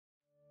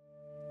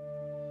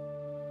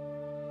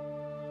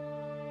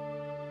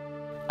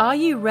Are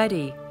you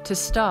ready to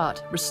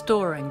start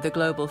restoring the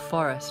global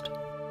forest?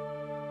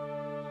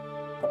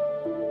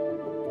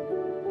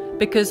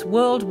 Because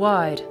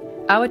worldwide,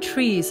 our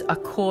trees are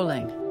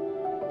calling,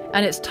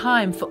 and it's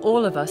time for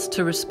all of us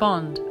to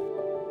respond.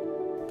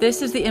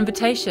 This is the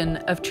invitation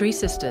of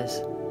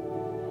TreeSisters.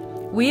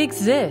 We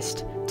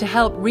exist to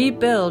help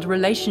rebuild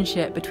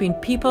relationship between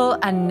people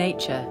and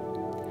nature,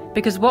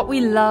 because what we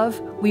love,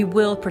 we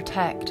will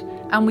protect,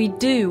 and we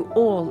do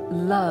all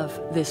love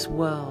this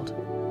world.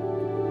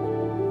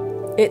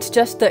 It's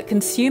just that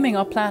consuming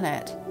our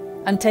planet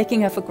and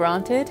taking her for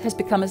granted has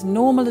become as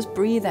normal as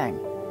breathing,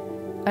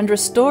 and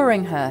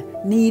restoring her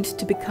needs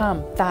to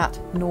become that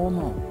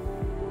normal.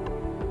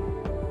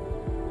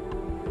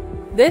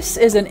 This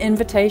is an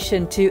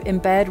invitation to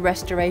embed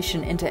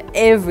restoration into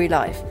every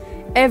life,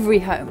 every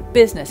home,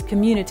 business,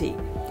 community.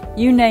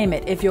 You name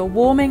it. If you're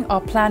warming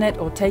our planet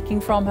or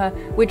taking from her,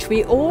 which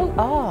we all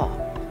are,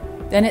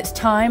 then it's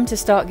time to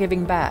start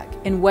giving back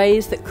in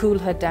ways that cool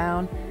her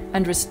down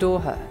and restore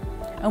her.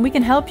 And we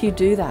can help you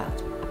do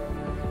that.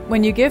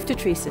 When you give to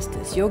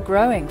TreeSisters, you're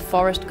growing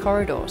forest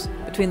corridors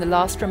between the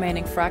last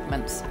remaining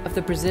fragments of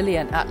the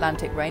Brazilian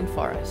Atlantic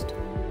rainforest,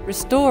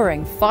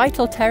 restoring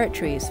vital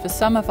territories for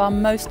some of our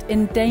most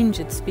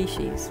endangered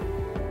species.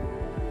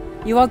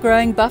 You are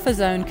growing buffer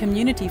zone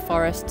community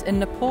forests in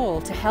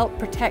Nepal to help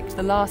protect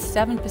the last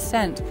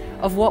 7%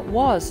 of what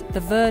was the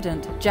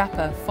verdant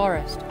Japa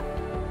forest,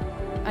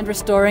 and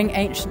restoring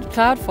ancient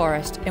cloud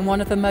forest in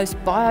one of the most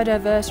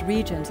biodiverse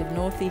regions of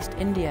northeast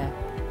India,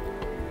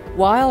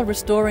 while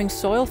restoring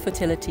soil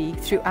fertility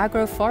through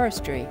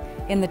agroforestry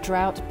in the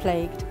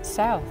drought-plagued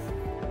south.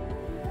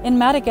 In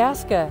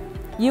Madagascar,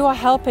 you are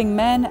helping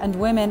men and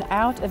women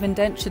out of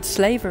indentured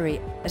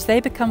slavery as they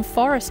become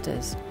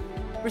foresters,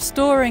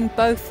 restoring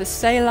both the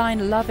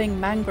saline-loving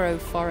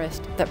mangrove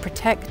forest that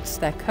protects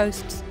their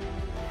coasts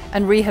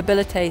and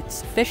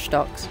rehabilitates fish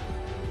stocks,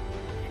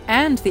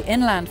 and the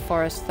inland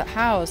forests that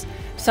house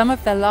some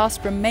of their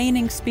last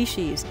remaining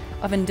species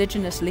of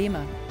indigenous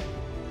lemur.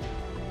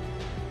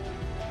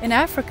 In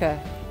Africa,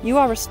 you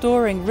are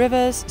restoring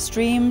rivers,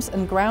 streams,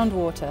 and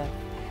groundwater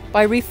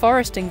by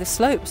reforesting the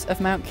slopes of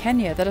Mount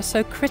Kenya that are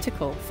so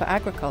critical for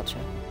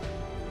agriculture.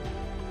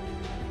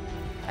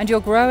 And you're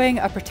growing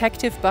a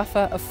protective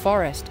buffer of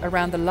forest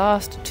around the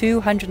last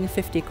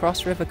 250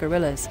 cross-river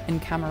gorillas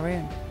in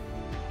Cameroon.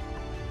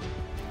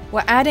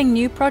 We're adding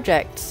new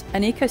projects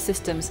and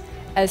ecosystems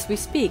as we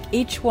speak,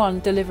 each one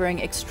delivering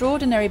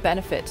extraordinary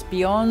benefits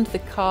beyond the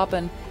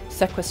carbon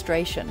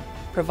sequestration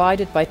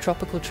provided by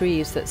tropical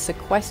trees that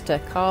sequester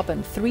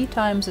carbon 3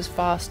 times as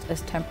fast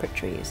as temperate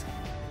trees,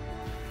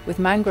 with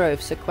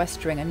mangroves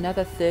sequestering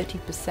another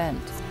 30%.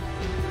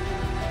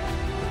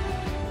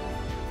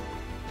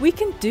 We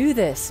can do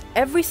this,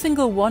 every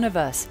single one of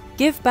us.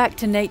 Give back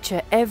to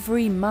nature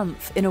every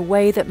month in a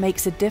way that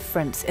makes a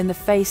difference in the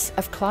face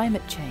of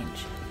climate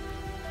change.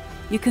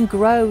 You can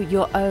grow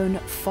your own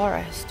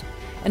forest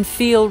and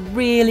feel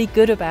really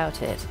good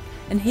about it.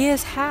 And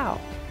here's how.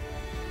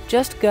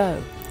 Just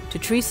go to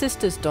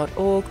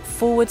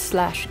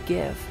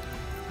treesisters.org/give.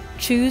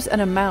 Choose an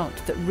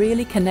amount that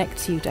really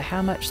connects you to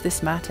how much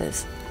this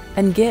matters,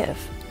 and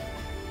give.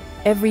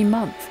 Every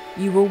month,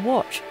 you will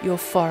watch your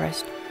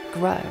forest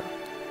grow.